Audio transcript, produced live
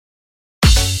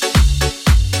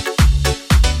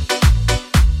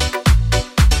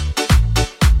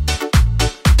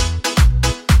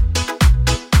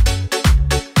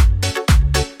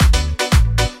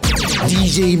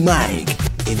Maik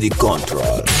in the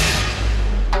control.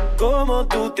 ¿Cómo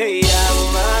tú te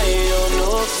llamas? Yo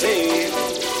no sé.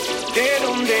 ¿De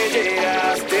dónde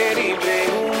llegaste? Ni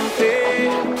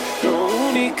pregunté. Lo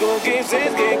único que sé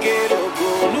es que quiero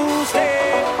con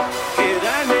usted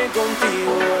quedarme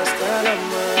contigo hasta el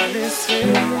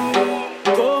amanecer.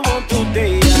 ¿Cómo tú te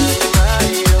llamas?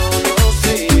 Yo no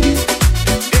sé.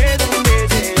 ¿De dónde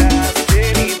llegaste?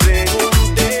 Ni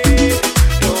pregunté.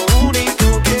 Lo único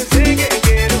que sé es que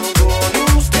quiero con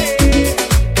usted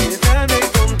quedarme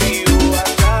contigo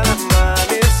hasta el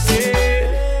amanecer.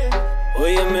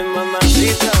 Óyeme,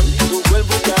 mamacita, tu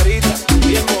cuerpo carita,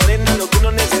 bien morena, lo que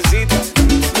uno necesita.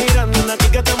 Mirando una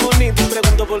chica tan bonita y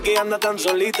pregunto por qué anda tan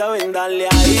solita. Ven, dale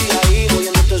ahí,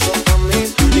 moviéndote eso pa'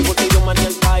 mí. Ni porque yo maté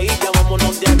el país, ya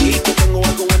vámonos de aquí, que tengo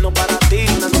algo bueno para ti.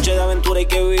 Una noche de aventura hay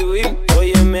que vivir.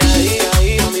 Óyeme ahí,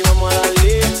 a mí vamos a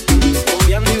darle.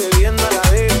 Cambiando y bebiendo a la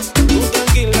vez. Tú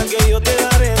tranquila que yo te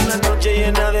daré una noche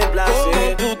llena de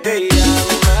placer. Tú te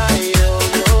llamas, yo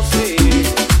no sé.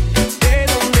 ¿De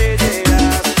dónde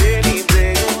llegaste? Ni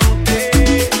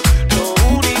pregunté. Lo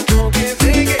único que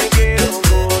sé que quiero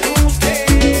con usted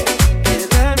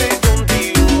quedarme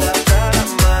contigo hasta el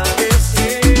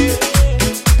amanecer.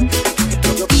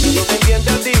 Yo pendiente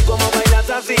a ti, como bailas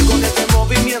así, con ese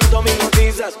movimiento me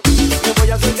hipnotizas. Me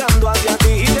voy acercando hacia ti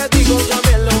y te digo,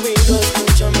 llame el oído,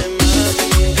 escúchame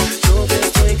mami, yo te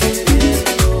estoy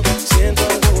queriendo, siento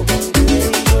algo por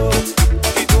dentro.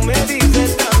 Y tú me dices,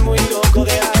 estás muy loco,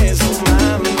 deja eso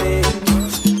mami.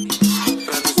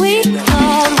 We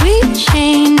thought we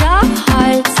chained our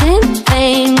hearts in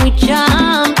vain. We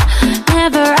jumped,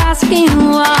 never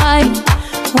asking why.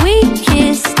 We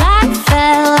kissed like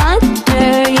fell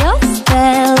under your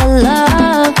spell of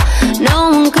love. No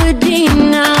one could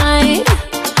deny.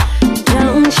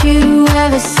 Don't you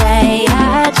ever say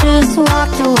I just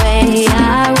walked away.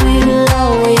 I will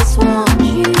always want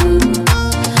you.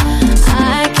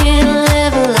 I can't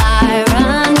live a lie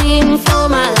running for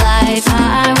my life.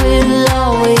 I will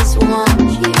always want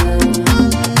you.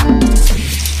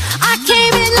 I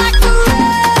came in like a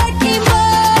wrecking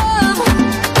ball.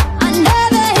 I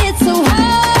never hit so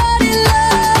hard in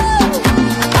love.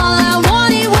 All I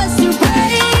wanted was to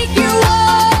break your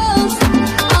walls.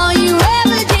 All you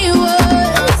ever did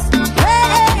was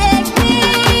wreck me.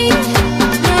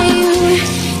 Yeah,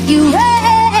 you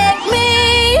wrecked me.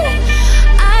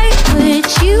 I put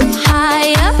you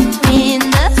high up in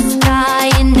the sky,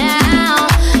 and now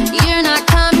you're not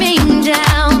coming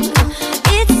down.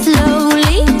 It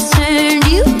slowly turned,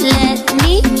 you let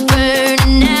me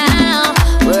burn. Now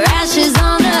we're ashes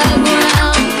on the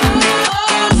ground.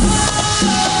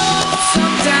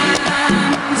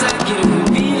 Sometimes I get a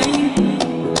feeling.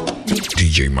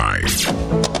 DJ Maik.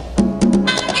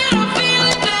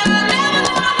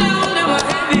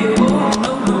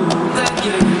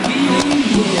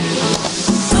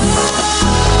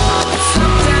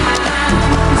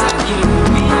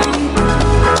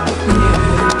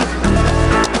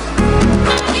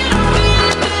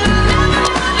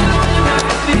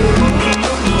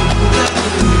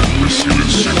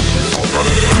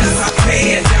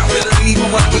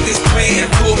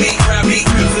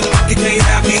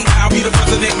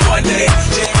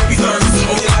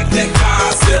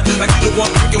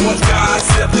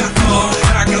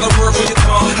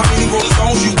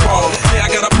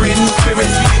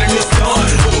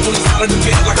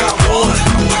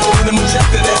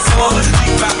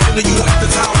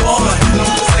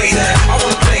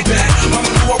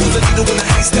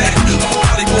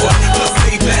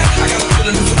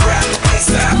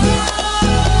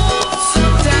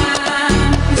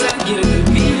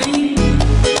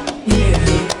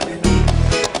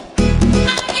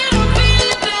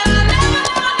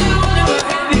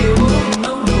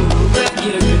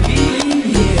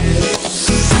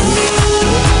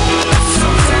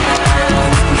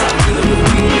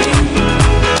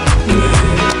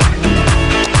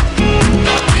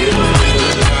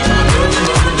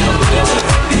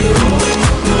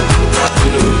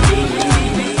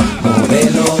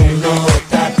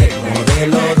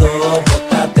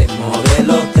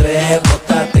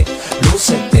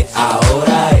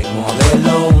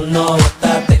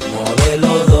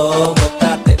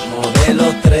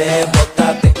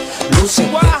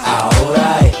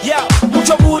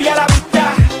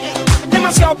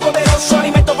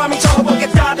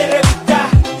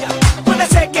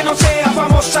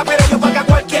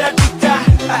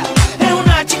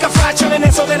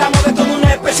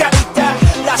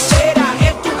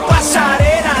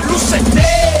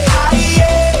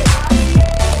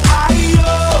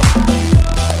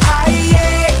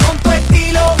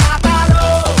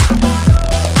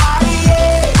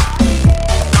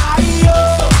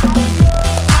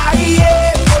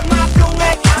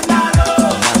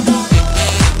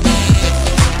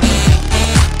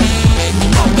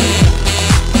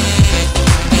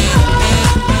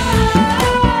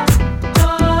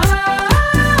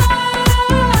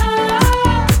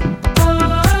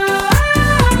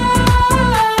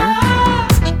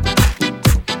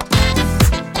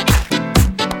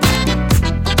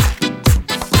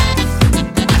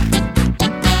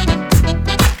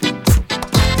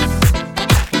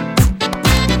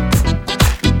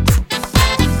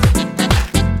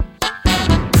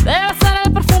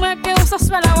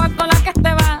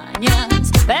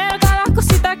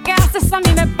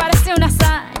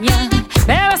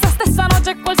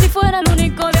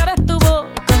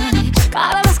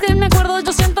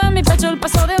 el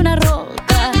peso de una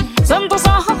roca. Son tus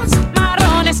ojos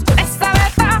marrones, esa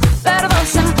beta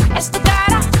verdosa, es tu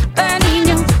cara de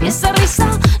niño y esa risa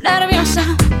nerviosa.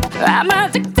 I'm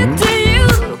addicted to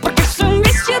you, porque es un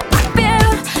vicio tu piel.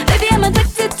 Baby, I'm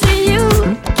addicted to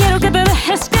you, quiero que te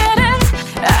dejes querer.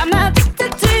 I'm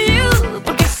addicted to you,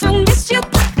 porque es un vicio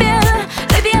tu piel.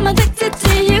 Baby, I'm addicted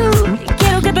to you,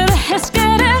 quiero que te dejes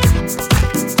querer.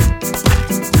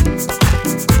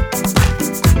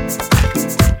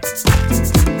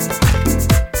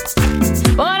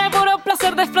 Por el puro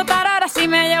placer de explotar, ahora sí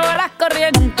me llevo la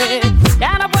corriente.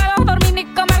 Ya no puedo dormir ni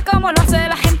comer como lo hace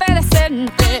la gente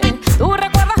decente. Tu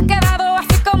recuerdo has quedado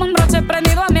así como un broche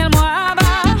prendido a mi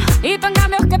almohada. Y tú en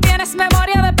cambio que tienes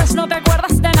memoria de pez no te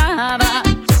acuerdas de nada.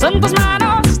 Son tus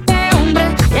manos de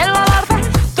hombre y el olor de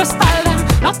tu espalda,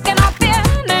 no que no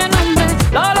tiene nombre,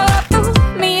 lo olor de tu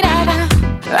mirada.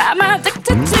 I'm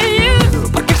addicted to you,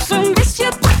 porque es un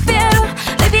vicio tu piel.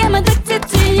 Baby, I'm addicted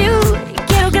to you,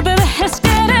 quiero que te dejes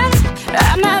querer.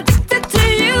 I'm addicted to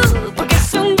you, porque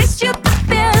es un vicio tu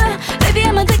piel. Baby,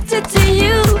 I'm addicted to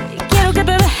you, quiero que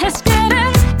te dejes querer.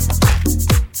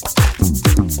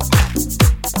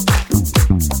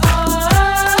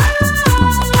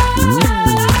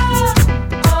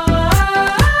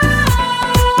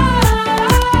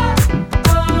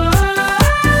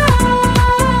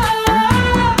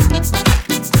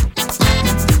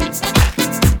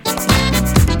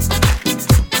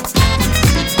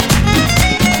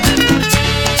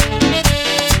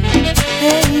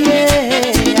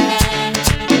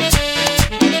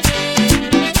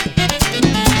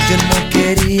 Yo no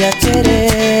quería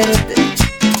quererte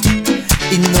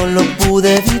y no lo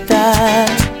pude evitar.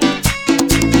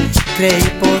 Creí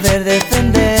poder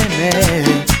defenderme,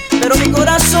 pero mi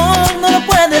corazón no lo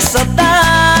puede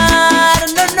soltar.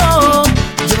 No, no,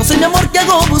 yo no soy mi amor que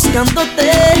hago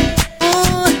buscándote.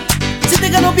 Si te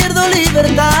gano pierdo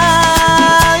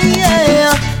libertad.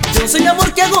 Yeah. Yo no soy mi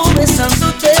amor que hago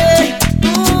besándote.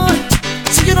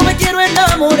 Si yo no me quiero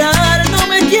enamorar, no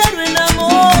me quiero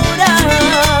enamorar.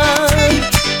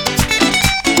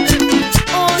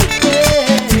 Oh,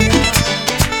 yeah.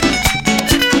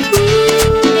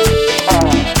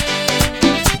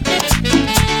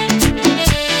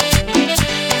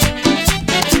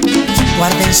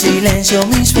 Guarda en silencio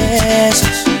mis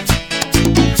besos,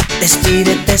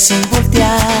 despídete sin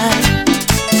voltear,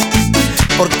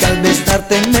 porque al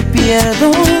besarte me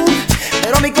pierdo.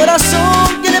 Pero mi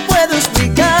corazón, ¿qué le puedo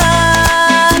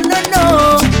explicar? No,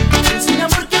 no, es un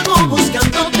amor que hago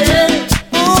buscándote.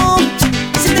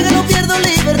 Si te gano pierdo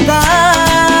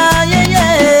libertad. Yeah,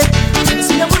 yeah. Es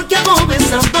un amor que hago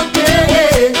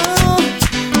besándote.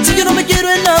 Si yo no me quiero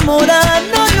enamorar,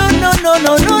 no, no, no, no,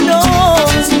 no, no, no.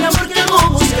 Es un amor que hago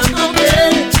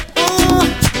buscándote.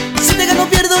 Si te gano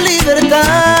pierdo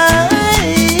libertad.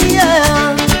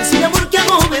 Yeah. Es un amor que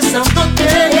hago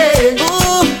besándote.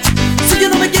 Si yo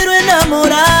no me quiero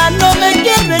enamorar, no me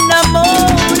quiero enamorar.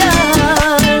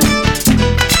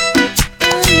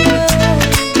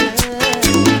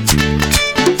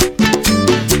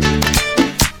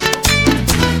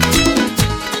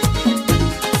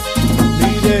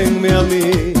 Mírenme a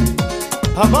mí,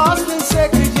 jamás pensé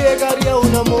que llegaría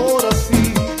un amor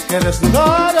así, que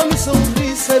desnudara mi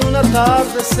sonrisa en un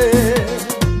atardecer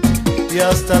y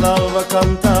hasta el alba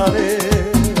cantaré.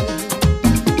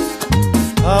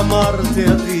 Amarte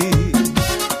a ti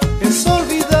es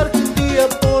olvidar que un día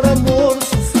por amor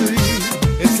sufrí,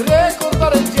 es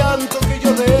recordar el llanto que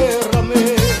yo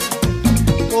derramé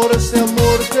por ese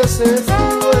amor que se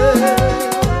fue.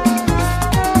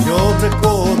 Yo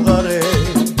recordaré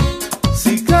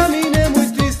si caminé muy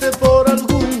triste por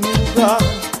algún lugar,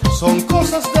 son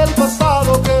cosas del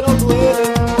pasado que no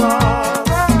duelen más,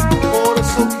 por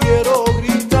eso quiero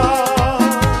gritar.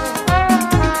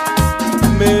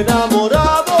 Me he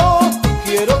enamorado,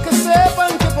 quiero que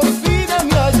sepan que por fin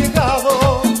me ha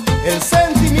llegado el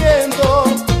sentimiento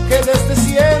que desde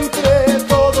siempre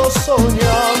todos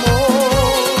soñamos.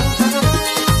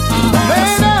 Me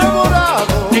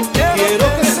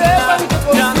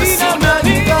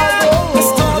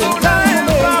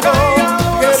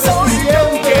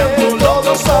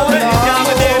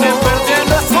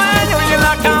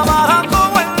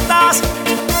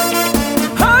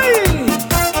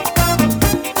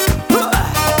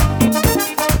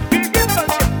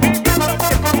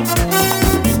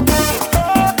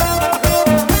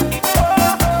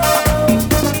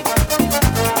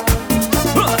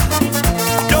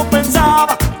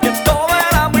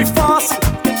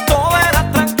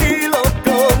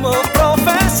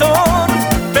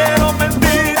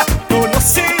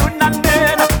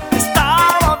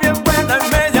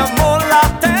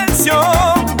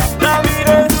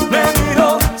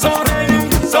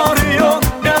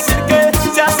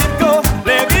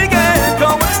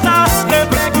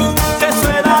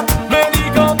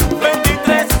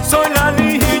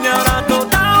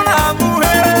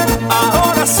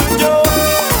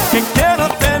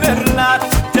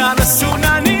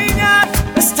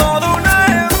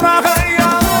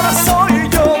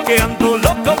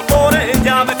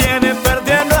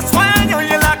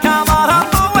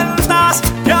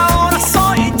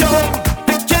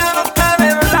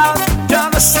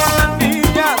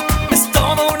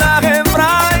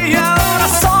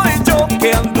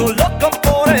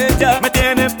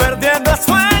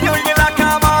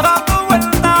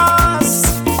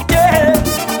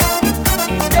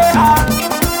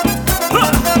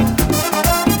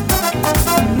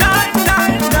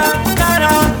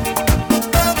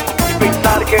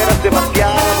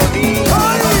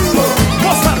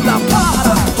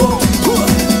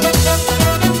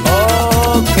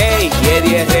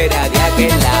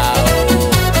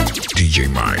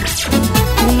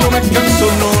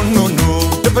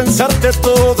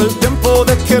todo el tiempo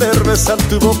de querer besar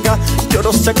tu boca. Yo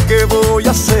no sé qué voy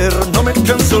a hacer, no me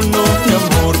canso, no, mi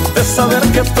amor, de saber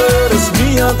que tú eres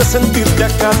mía, de sentirte a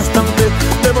cada instante,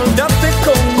 de voltearte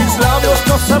con mis labios.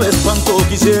 No sabes cuánto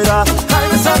quisiera, ay,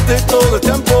 besarte todo el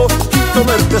tiempo y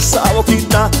comerte esa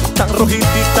boquita tan rojita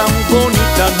y tan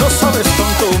bonita. No sabes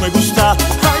cuánto me gusta,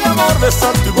 ay, amor,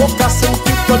 besar tu boca,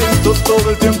 sentir tu aliento todo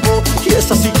el tiempo. Y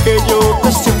es así que yo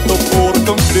te siento por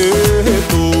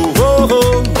completo. Oh, oh,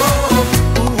 oh,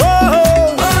 oh,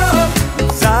 oh,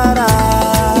 oh, Sara.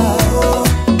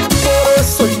 Por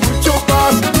eso y mucho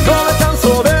más, no me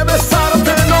canso de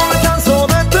besarte, no me canso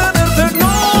de tenerte,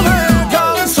 no me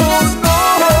canso,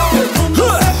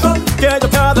 no. Que yo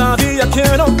cada día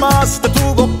quiero más de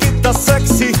tu boquita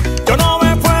sexy, yo no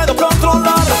me puedo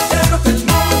controlar.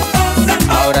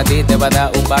 Ahora a ti te va a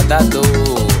dar un patatú.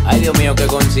 Ay, Dios mío, qué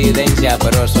coincidencia,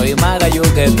 pero soy más gallo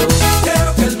que tú.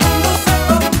 Quiero que el mundo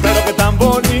sepa, pero que tan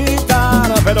bonita,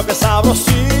 pero que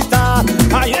sabrosita.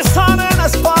 Ay, esa nena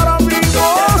es para mí,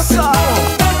 goza.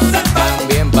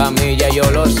 También pa' mí, ya yo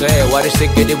lo sé. What is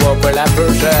tickety bopper la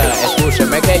cruiser?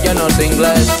 Escúcheme que yo no sé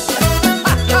inglés.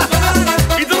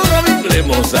 ¿Y tú no sabes inglés,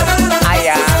 moza? Ay,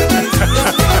 ya.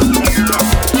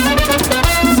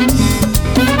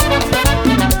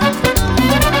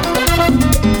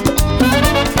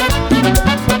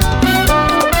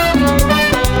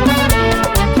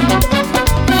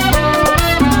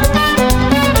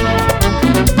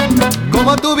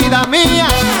 Como tu vida mía,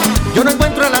 yo no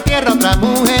encuentro en la tierra otra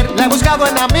mujer. La he buscado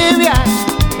en Namibia,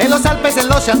 en los Alpes, en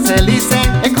los Champs-Élysées.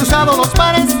 He cruzado los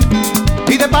mares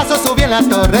y de paso subí en la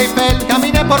Torre Eiffel.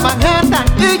 Caminé por Manhattan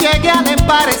y llegué al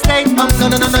Empire State. Oh, no,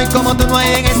 no, no, no, y como tú no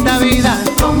hay en esta vida.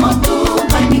 Como tú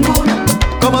no hay ninguna,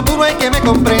 Como tú no hay que me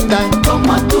comprenda.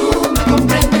 como tú me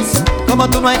comprendes, Como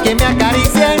tú no hay que me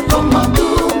acaricie. como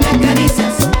tú me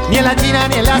acaricias, Ni en la China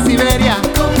ni en la Siberia.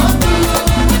 como tú.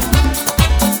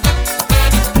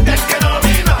 El que no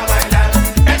vino a bailar,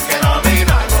 el que no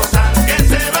vino a gozar, que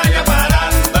se vaya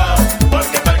parando.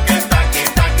 Porque todo el que está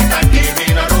aquí,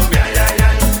 vino rubia, ay, ay,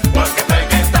 ay. Porque todo el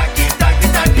que está aquí,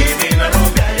 vino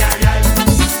rubia, ay, ay, ay.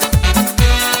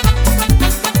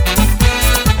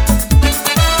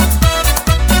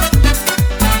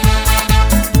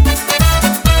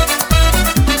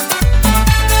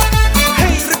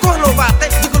 Hey, recoge los bates,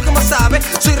 digo el que más sabe.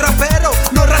 Soy rapero,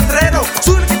 no rastrero.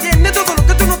 Soy el que tiene todo lo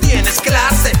que tú no tienes.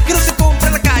 Clase, que no se compra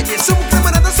en la calle. Somos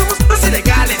camaradas, somos los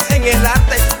ilegales. En el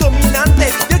arte,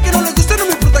 dominante. Y al que no le gusta no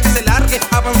me importa que se largue.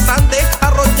 Avanzante,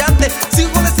 arrollante.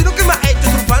 Sigo con el estilo que me ha hecho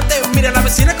triunfante. Mira la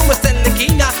vecina como está en la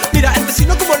esquina. Mira el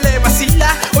vecino como le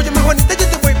vacila. Óyeme, Juanita, yo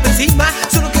te voy por encima.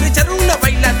 Solo quiero echar una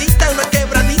bailadita, una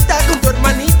quebradita con tu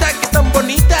hermanita, que es tan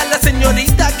bonita. La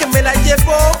señorita que me la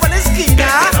llevó para la esquina.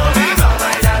 No vino a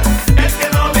bailar, el que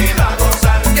no vino a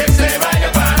gozar, que se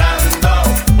vaya parando.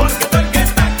 Porque todo el que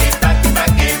está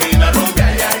aquí, vino rubia,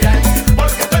 ay, ay, ay.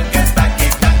 Porque todo el que está aquí,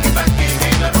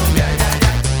 vino rubia, ay, ay,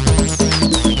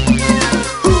 ay.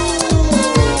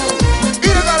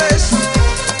 Ilegales.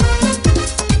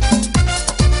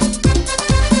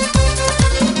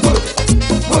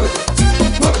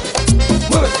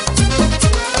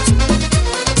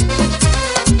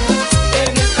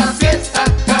 En esta fiesta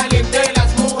caliente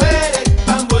las mujeres,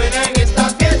 tan buena en esta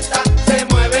fiesta, se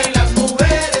mueven las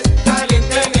mujeres.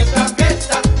 Caliente en esta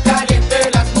fiesta, caliente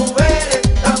las mujeres,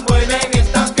 tan buena en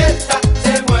esta fiesta,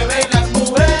 se mueven las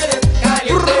mujeres.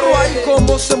 Caliente. Ay,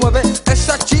 cómo se mueve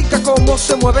esa chica, cómo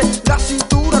se mueve la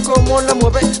cintura, cómo la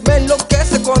mueve, me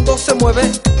enloquece cuando se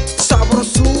mueve.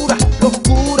 Sabrosura,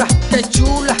 locura, qué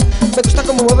chula. Me gusta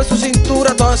cómo mueve su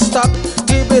cintura. Don't stop,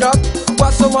 give it up,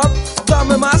 what's up,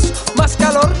 dame más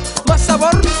calor, más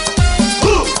sabor.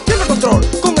 Tiene control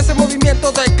con ese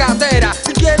movimiento de cadera.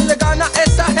 ¿Y quién le gana a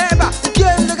esa jeva? ¿Y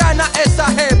quién le gana a esa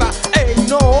jeva? Ey,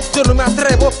 no, yo no me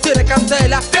atrevo, tiene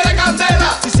candela. ¡Tiene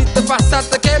candela! Y si te pasa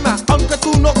te quema, aunque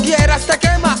tú no quieras te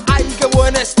quema. Ay, qué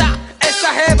buena está esa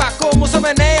jeva, cómo se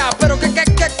menea, pero que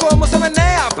cómo se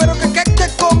menea, pero que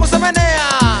cómo se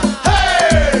menea.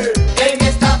 ¡Hey! En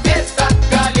esta fiesta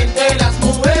caliente las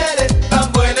mujeres,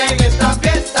 tan buena en esta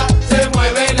fiesta, se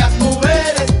mueven las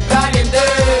mujeres. Caliente.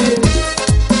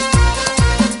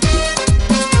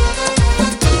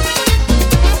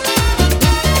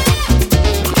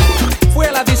 Fui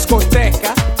a la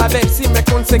discoteca a ver si me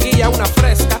conseguía una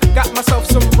fresca. Got myself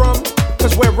some rum,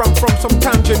 cause where I'm from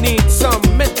sometimes you need some.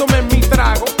 Me tomé mi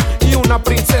trago y una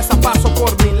princesa pasó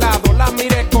por mi lado. La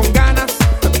miré con ganas,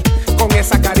 con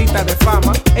esa carita de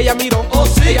fama. Ella miró, Oh,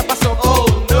 sí. ella pasó, Oh,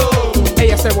 no.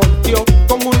 ella se volteó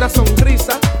con una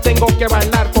sonrisa. Tengo que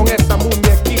bailar con esa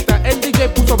muñequita. El DJ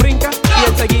puso brinca y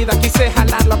enseguida quise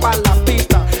jalarla para la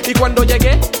pista. Y cuando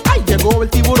llegué, ay, llegó el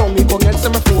tiburón y con él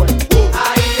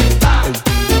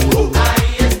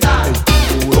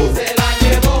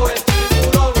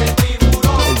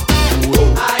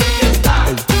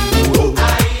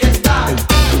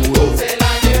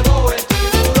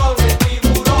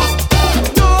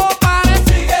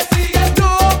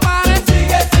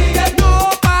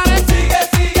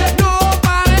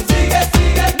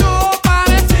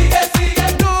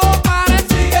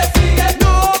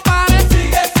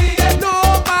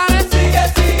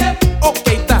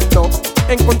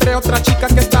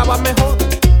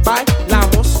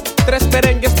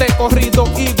merengues de corrido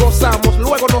y gozamos.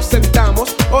 Luego nos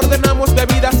sentamos, ordenamos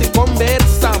bebidas y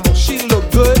conversamos. She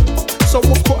looked good, so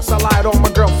of course I lied on my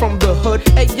girl from the hood.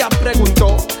 Ella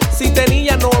preguntó si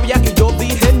tenía novia y yo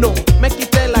dije no. Me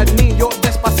quité el anillo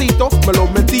despacito, me lo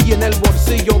metí en el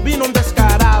bolsillo. Vino un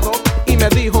descarado y me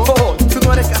dijo, oh, tú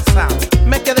no eres casado.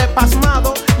 Me quedé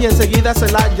pasmado y enseguida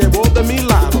se la llevó de mi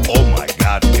lado. Oh my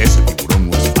God, ese tiburón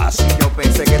no es fácil. Yo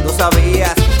pensé que tú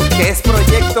sabías que es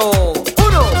proyecto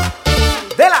 1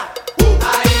 de la.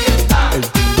 Ahí está, El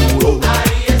tiburón.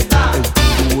 ahí está. El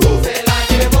tiburón. Se la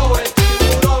llevó el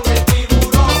tiburón, el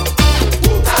tiburón.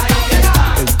 Ahí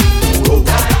está, El tiburón.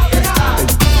 ahí está. El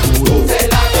tiburón. Se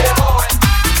la llevó el.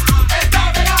 Está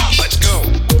pegado. Let's go.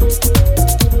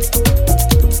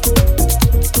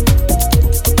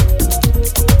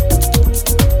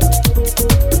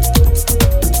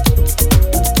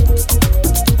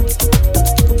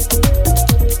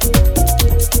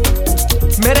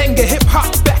 Merengue hip hop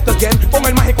back again con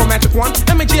el mágico Magic One.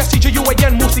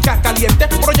 MGSTGUAN, música caliente.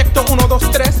 Proyecto 1,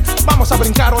 2, 3. Vamos a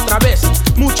brincar otra vez.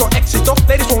 Mucho éxito.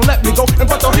 Ladies won't let me go. En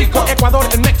Puerto Rico, Ecuador,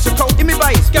 en México. ¿Y mi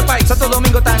país? ¿Qué país? Santo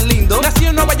Domingo tan lindo. Nací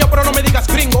en Nueva York, pero no me digas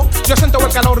gringo. Yo siento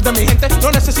el calor de mi gente. No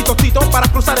necesito Tito para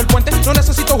cruzar el puente. No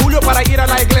necesito Julio para ir a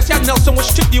la iglesia. Nelson,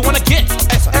 which chick do you wanna get?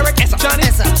 Esa. Eric, esa. Johnny,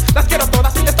 Esa. Las quiero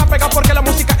todas. Está pegado porque la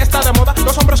música está de moda.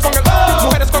 Los hombres con el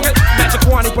mujeres con el Magic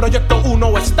One. Y Proyecto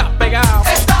 1 está pegado.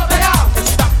 Está pegado.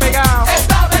 Está pegado.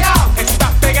 Está pegado. Está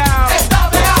pegado. Está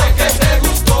pegado. Sé que te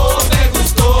gustó, te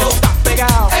gustó. Está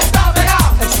pegado. Está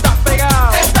pegado. Está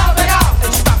pegado. Está pegado.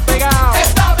 Está pegado.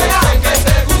 Está pegado. Sé que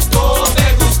te gustó,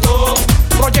 te gustó.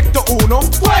 Proyecto 1,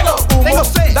 fuego, humo. Tengo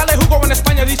sed. Dale jugo, en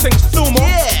España dicen zumo.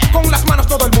 Yeah. Con las manos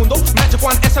todo el mundo. Magic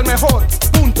One es el mejor.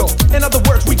 Punto. In other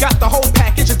words, we got the whole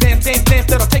package. Dance, dance, dance,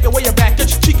 that'll take away your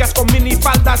baggage. Chicas con mini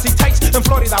faldas y tights. En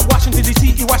Florida, Washington DC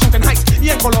y Washington Heights. Y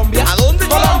en Colombia. ¿A dónde?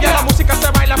 Colombia, la música se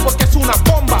baila porque es una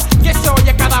bomba. Que se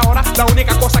oye cada hora. La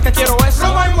única cosa que quiero es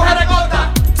robo y mujeres gordas.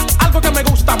 Algo que me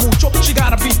gusta mucho. She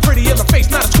gotta be pretty in the face,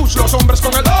 not a scooch. Los hombres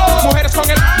con el mujeres con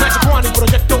el Magic One. Y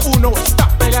Proyecto 1 está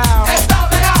pegado. Está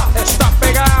pegado. Está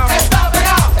pegado. Está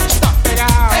pegado. Está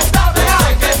pegado. Está pegado.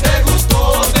 Sé que te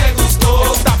gustó, te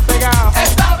gustó. Está pegado.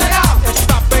 Está pegado.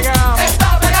 Está pegado.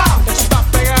 Está pegado. Está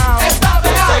pegado. Está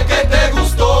pegado. Sé que te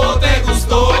gustó, te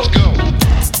gustó. Let's go.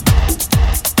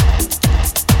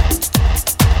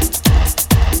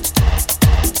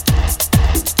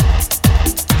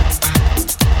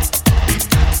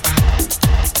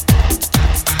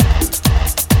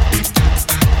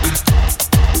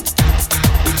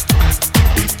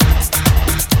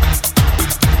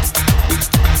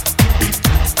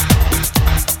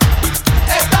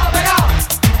 Está pegado.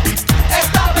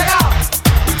 Está pegado.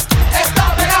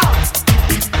 Está pegado.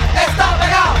 Está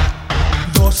pegado.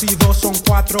 2 y 2 son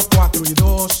 4, 4 y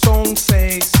 2 son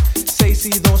 6. 6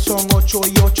 y 2 son 8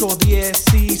 y 8,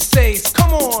 16.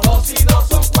 Come on. 2 y 2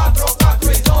 son 4,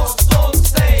 4 y 2 son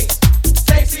 6.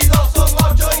 6 y 2 son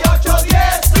 8 y 8,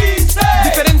 16.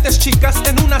 Diferentes chicas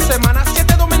en una semana.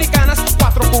 7 dominicanas,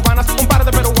 4 cubanas, un par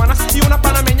de peruanas y una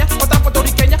panameña, otra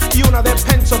puertorriqueña y una de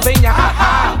Pennsylvania. Ha,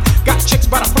 ha. Got chicks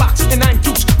by the flocks and 9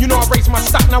 dukes. You know I raise my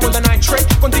stock now with the 9 tray.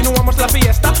 Continuamos la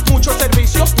fiesta, mucho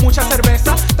servicio, mucha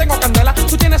cerveza. Tengo candela,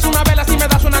 tú tienes una vela. Si me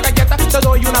das una galleta, te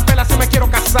doy una pela si me quiero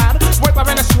casar. Voy pa'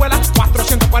 Venezuela,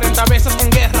 440 veces con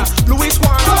guerra. Luis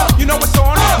Juan, you know it's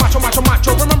on. Macho, macho,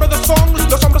 macho, remember the song.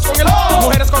 Los hombres con el,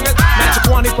 mujeres con el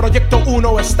Magic One. Y Proyecto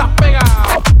 1 está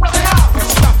pegado. Está pegado.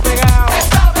 Está pegado.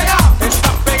 Está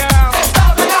pegado.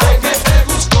 Está pegado. Sé que te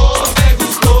gustó, te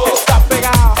gustó. Está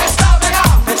pegado. Está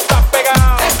pegado. Está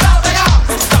pegado. Está pegado.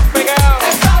 Está pegado.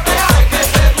 Está pegado. Sé que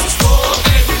te gustó,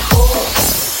 te gustó.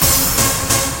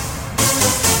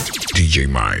 DJ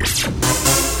Mike.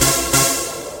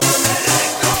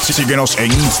 Síguenos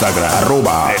en Instagram,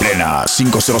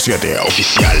 @plena507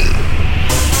 oficial.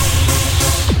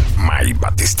 Mike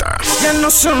Batista. Ya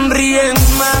no sonríen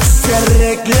más, se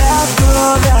arregla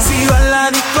toda. Si va a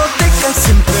la discoteca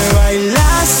siempre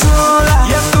baila sola.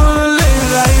 Y a todo le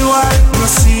da igual, no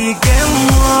sigue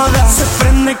moda. Se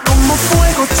prende como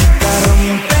fuego, chica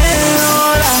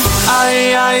rompedora.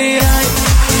 Ay, ay, ay, ay,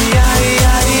 ay,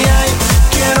 ay, ay.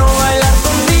 Quiero bailar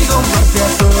contigo más que a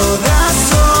todas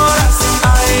horas.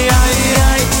 Ay, ay,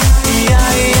 ay, ay,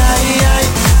 ay, ay, ay.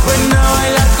 Ven a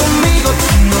bailar conmigo,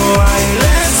 tú no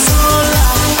bailes sola.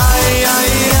 Ay,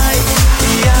 ay, ay,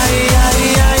 ay, ay, ay,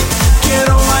 ay.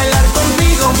 Quiero bailar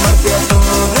contigo más que a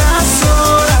todas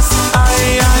horas. Ay,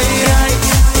 ay,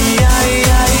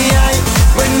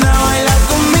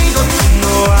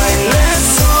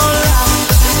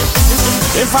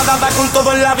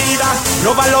 todo en la vida,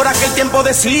 no valora que el tiempo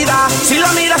decida. Si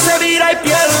la mira se vira y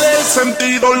pierde el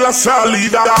sentido en la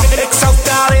salida.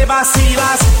 Exhausta de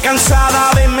vacías,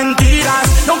 cansada de mentiras,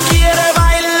 no quiere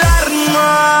bailar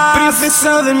más.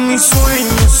 Princesa de mis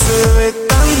sueños, se ve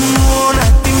tan mona.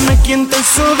 Dime quién te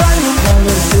hizo daño para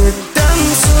verte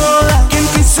tan sola. ¿Quién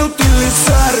quiso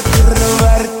utilizarte,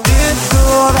 robarte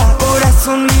toda?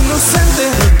 Corazón inocente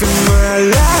de tu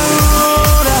mala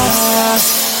hora.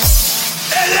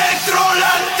 Electro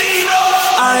latino.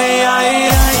 Ay, ay,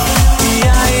 ay, ay,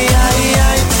 ay, ay,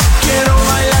 ay. Quiero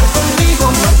bailar contigo,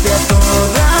 amarte a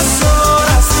todas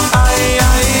horas. Ay,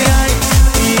 ay, ay,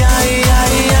 ay, ay,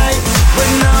 ay, ay.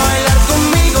 Ven a bailar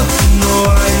conmigo, tú no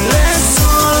bailes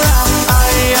sola.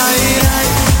 Ay, ay, ay,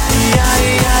 ay, ay,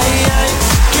 ay, ay.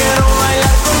 Quiero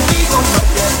bailar contigo,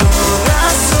 amarte a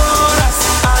todas horas.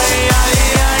 Ay, ay,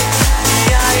 ay,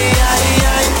 ay, ay, ay,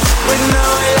 ay. Ven a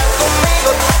bailar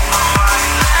conmigo, tú no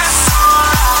bailes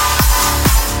sola.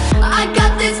 I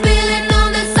got this feeling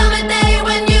on the summer day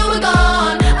when you were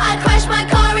gone. I crashed my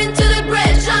car into the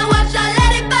bridge. I watched, I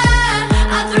let it burn.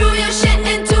 I threw your shit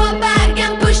into a bag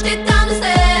and pushed it down the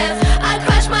stairs. I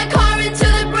crashed my car into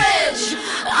the bridge.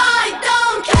 I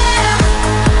don't care.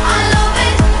 I love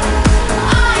it.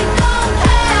 I don't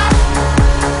care.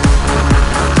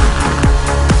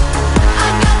 I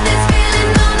got this feeling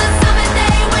on the summer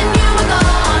day when you were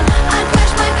gone. I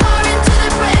crashed my car into the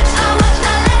bridge. I watched,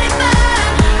 I let it burn.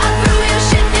 I threw your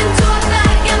shit into a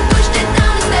bag and pushed it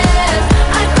down the stairs.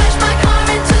 I crashed my car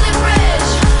into the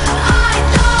bridge. I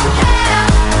don't care.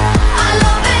 I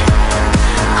love it.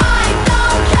 I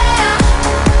don't care.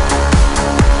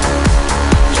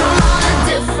 You're on a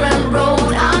different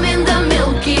road. I'm in the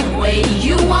Milky Way.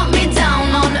 You want me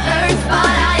down on Earth,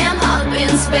 but I am up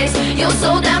in space. You're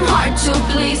so damn hard to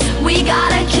please. We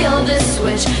gotta kill this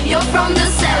switch. You're from the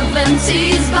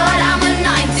 70s, but I'm a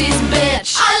 90s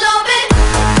bitch. I love it.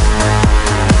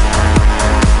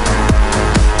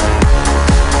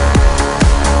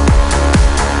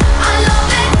 I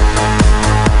love it.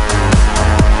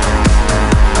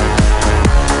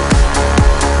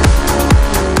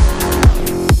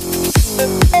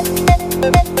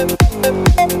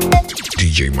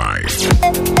 DJ Maik.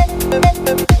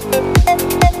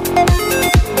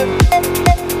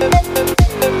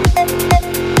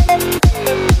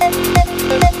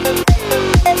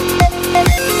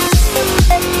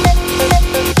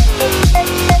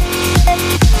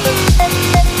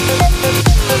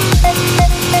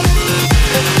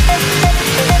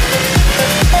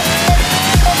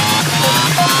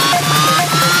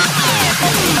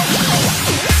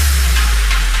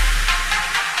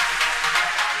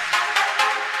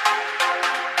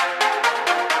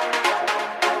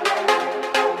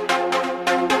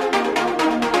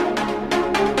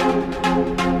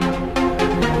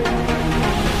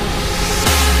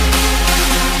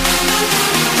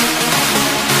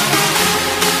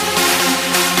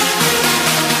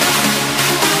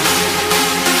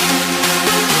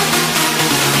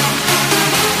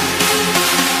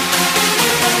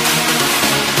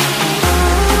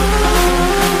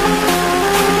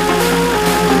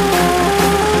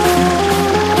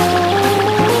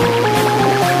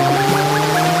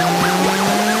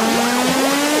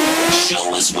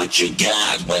 Show us what you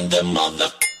got when the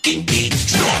motherfucking beat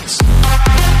drops.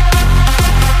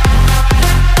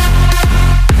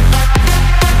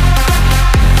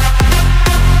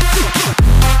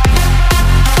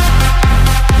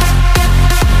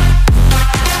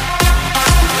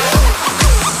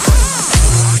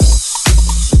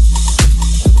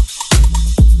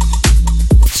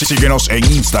 Síguenos en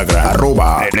Instagram,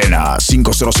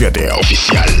 @Plena507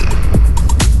 oficial.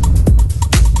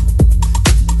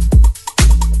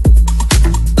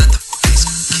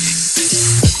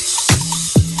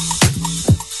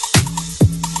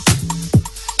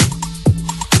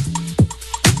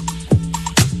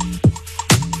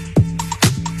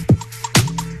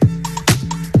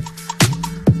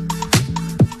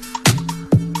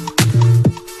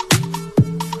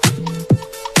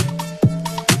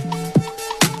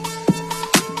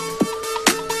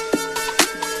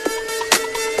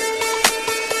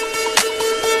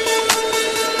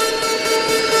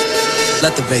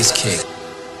 Let the bass kick.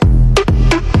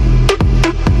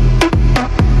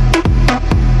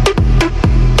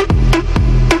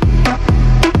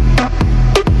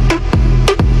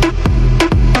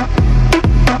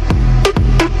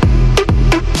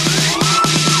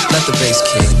 Let the bass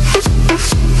kick.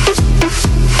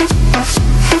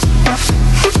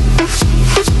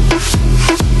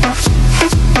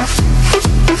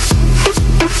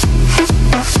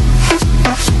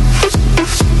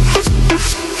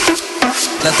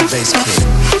 Let the bass kick.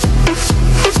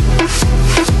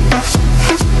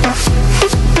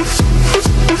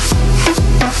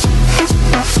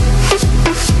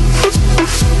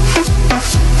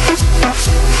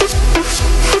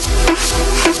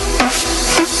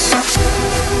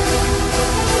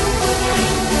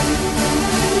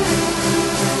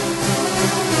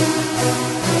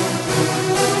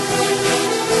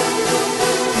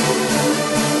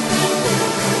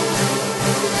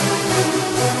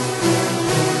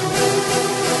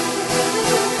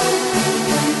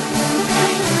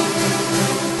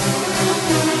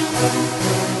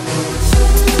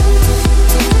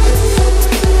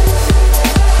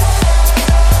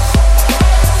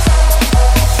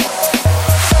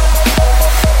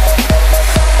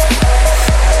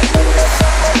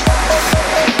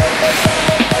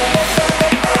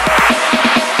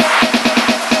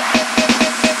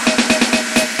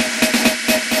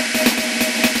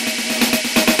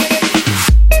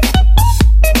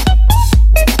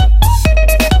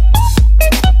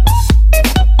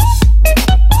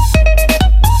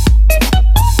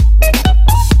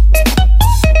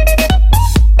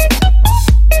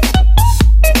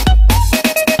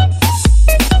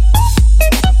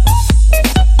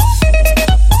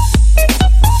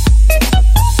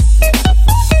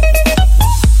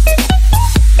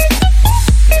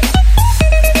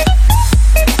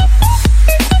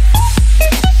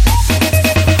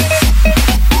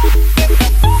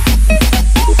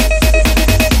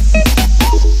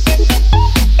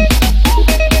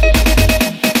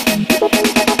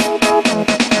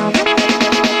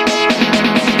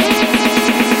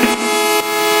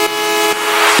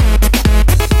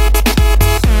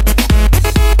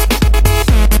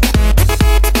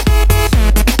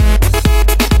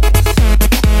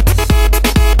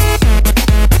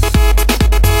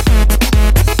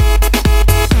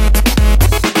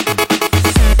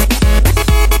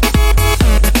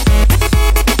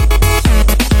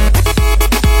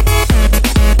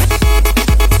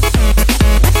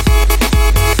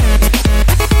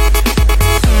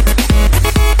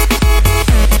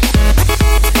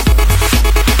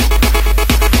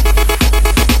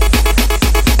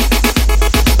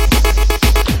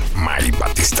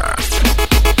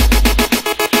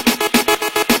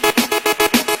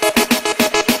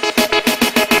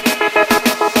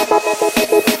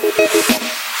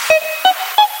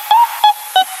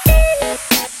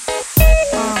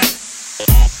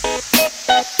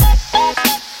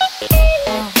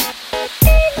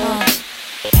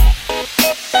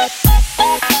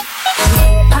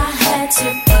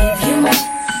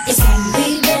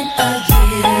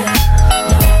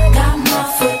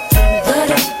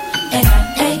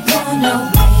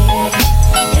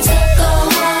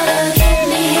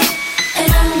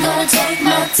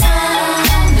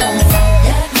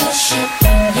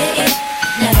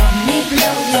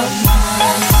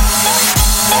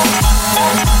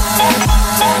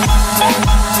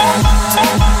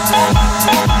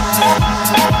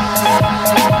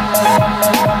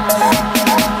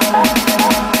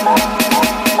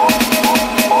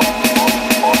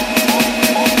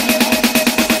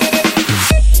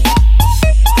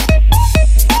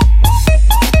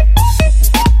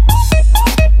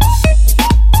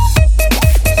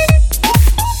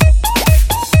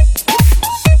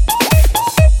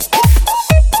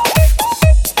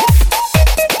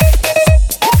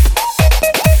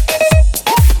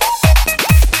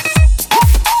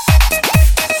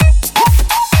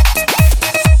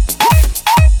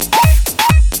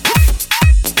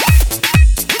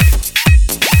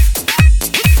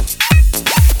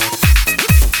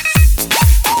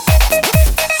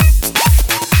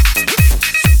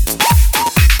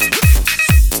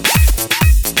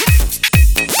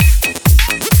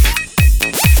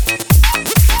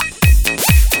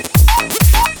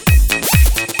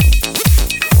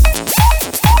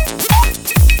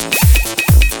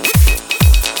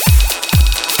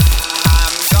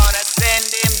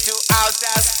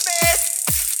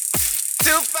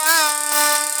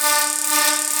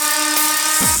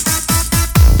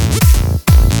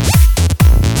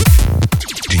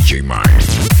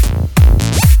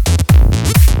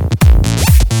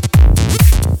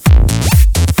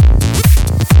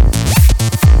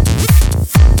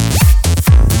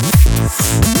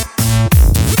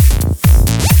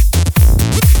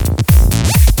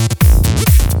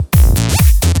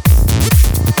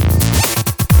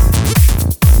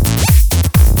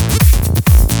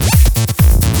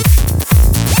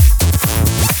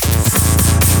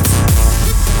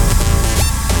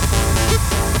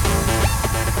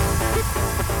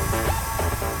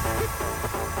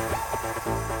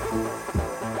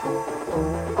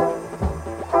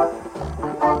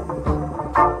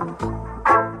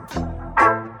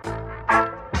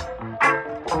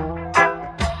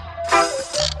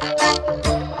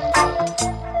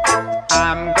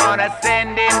 I'm gonna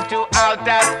send him to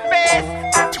outer space.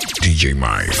 DJ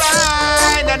Maik.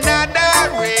 Find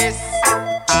another race.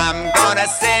 I'm gonna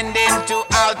send him to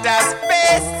outer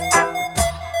space.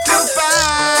 To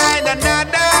find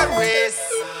another race.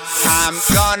 I'm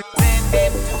gonna send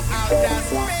him to outer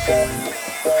space.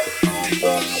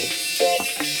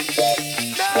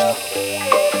 No.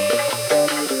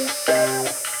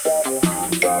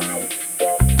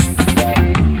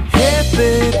 Hey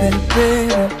baby,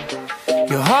 baby,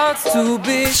 your heart's too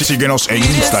big. Síguenos en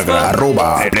Instagram,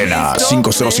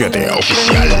 @Elena507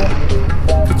 oficial.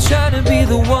 For trying to be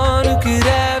the one who could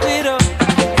have it all.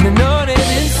 And I know that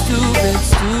it's stupid,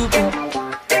 stupid.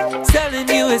 Telling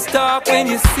you it's dark when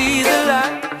you see the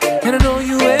light. And I know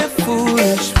you ain't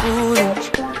foolish,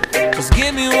 foolish. Just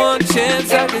give me one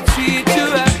chance, I could treat you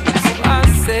right. So I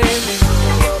say,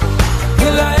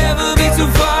 will I ever be too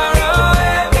far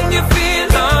away when you feel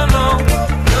alone?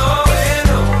 No way,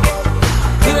 no.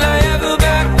 Will I ever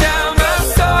back down my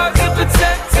sword to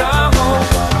protect our home?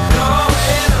 No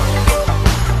way, no.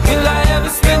 Will I ever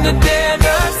spend the day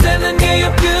not telling you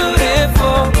you're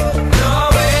beautiful? No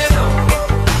way, no.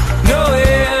 No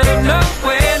way, no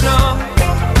way, no.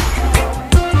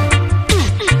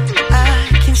 I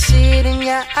can see it in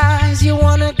your eyes. You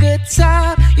want a good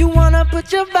time. You wanna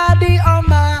put your body on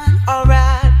mine.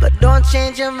 Alright, but don't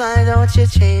change your mind. Don't you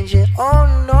change it. Oh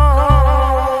no.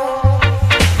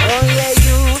 Oh yeah,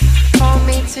 you called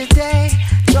me today.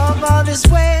 Drove all this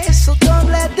way, so don't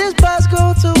let this bus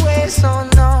go to waste. Oh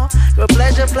no. Your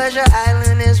pleasure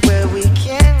island is where we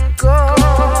can go.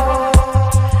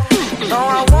 No,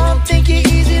 I won't think you're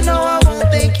easy. No, I won't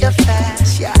think you're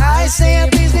fast. Your eyes say I'm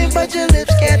pleasing, but your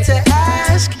lips can't to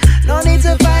ask. No need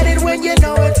to fight it when you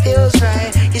know it feels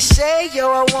right. You say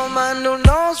you're a woman who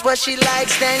knows what she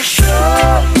likes, then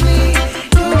show me.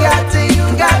 You got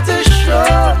to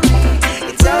show me.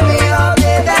 You tell me all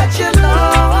day that you're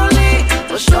lonely.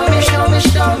 Well, show me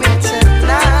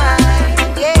tonight.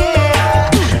 Yeah,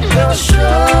 girl,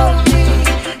 show me.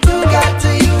 You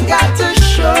got to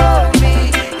show me.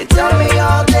 You tell me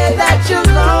all day that you're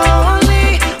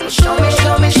lonely. Well,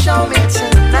 show me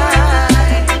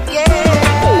tonight. Yeah,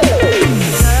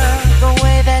 the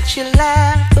way that you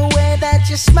laugh, the way that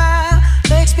you smile,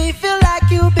 makes me feel like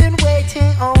you've been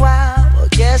waiting a while. Well,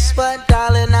 guess what,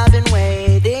 darling, I've been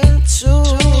waiting too.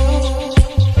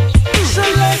 So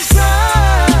let's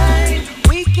ride.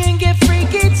 We can get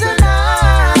freaky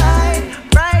tonight.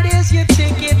 Right is your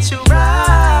ticket to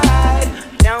ride.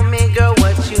 Tell me, girl,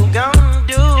 what you gonna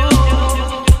do?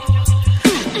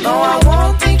 No, I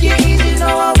won't think you're easy. No,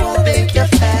 I won't think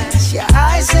you're fast. Your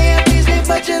eyes say I'm pleasing,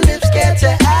 but your lips scared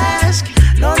to ask.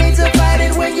 No need to fight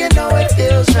it when you know it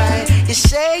feels right. You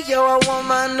say you're a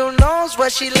woman who knows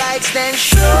what she likes, then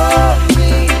show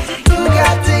me. You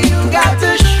got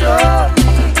to show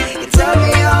me. You tell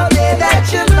me all day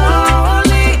that you're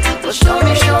lonely. Well, show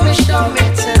me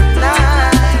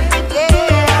tonight.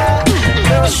 Yeah,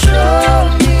 girl, show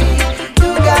me.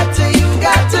 You got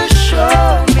to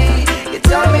show me. You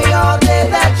tell me all day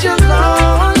that you're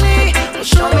lonely. Well,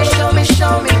 show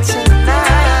me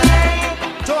tonight.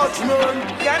 Judgment,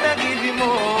 gonna give you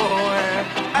more.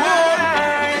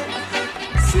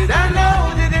 Said I know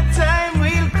that the time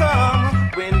will come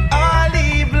when all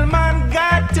evil man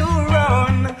got to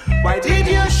run. Why did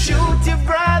you shoot your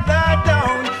brother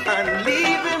down and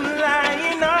leave him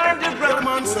lying on the ground?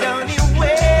 Put down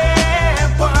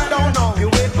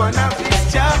your weapon of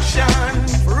destruction.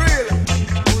 Real.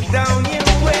 Put down your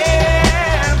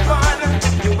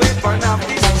weapon of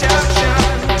destruction.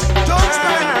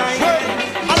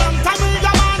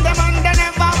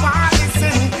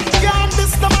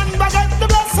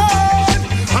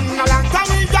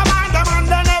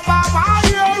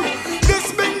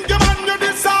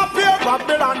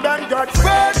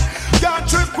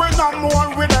 More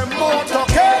with them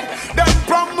motorcade. Them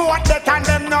promote that and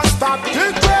them not stop the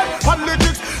trade.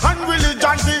 Politics and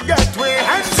religion they get way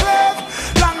enslaved.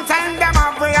 Long time them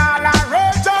have we all a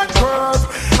rage and curve.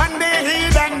 And the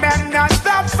heathen them not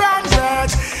stop from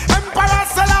rage. Emperor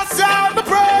Selassie all the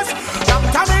praise. Long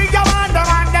time we go on them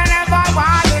and they never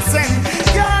want to listen.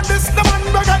 Yeah, this the man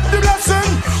we get the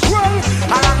blessing. Well,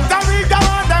 a long time we go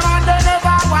on them and they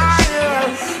never want to hear.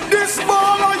 This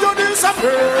ball or you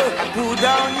disappear. Put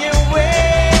down your weapon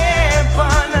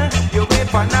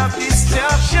of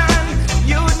destruction.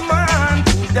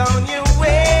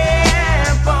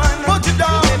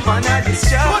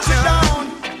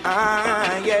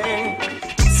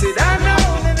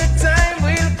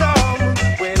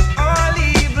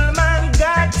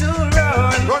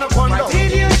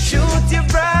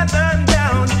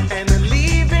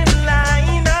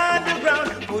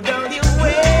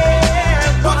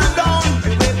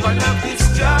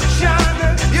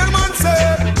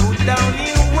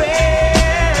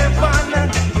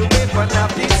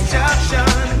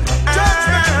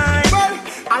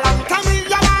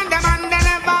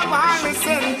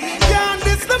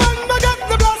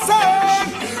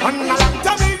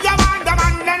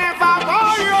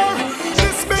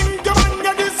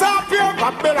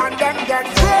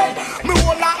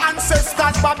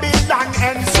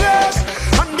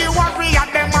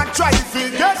 try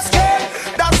to get scared.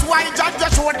 That's why judge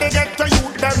show they get to you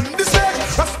them the same.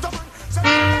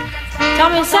 Tell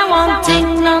me say one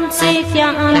thing Nancy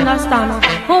can't understand.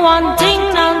 One thing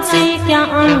Nancy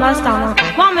can't understand.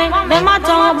 What make them a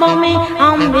talk about me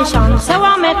ambition? Say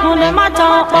what make them a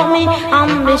talk about me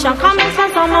ambition? Come and say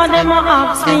some of them a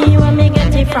ask me where me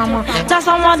get it from. Just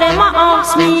some of them a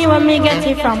ask me where me get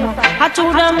it from. I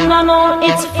told them no no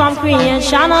it's from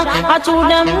creation. I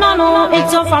told them no no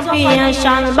it's from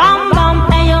creation. Bam bam.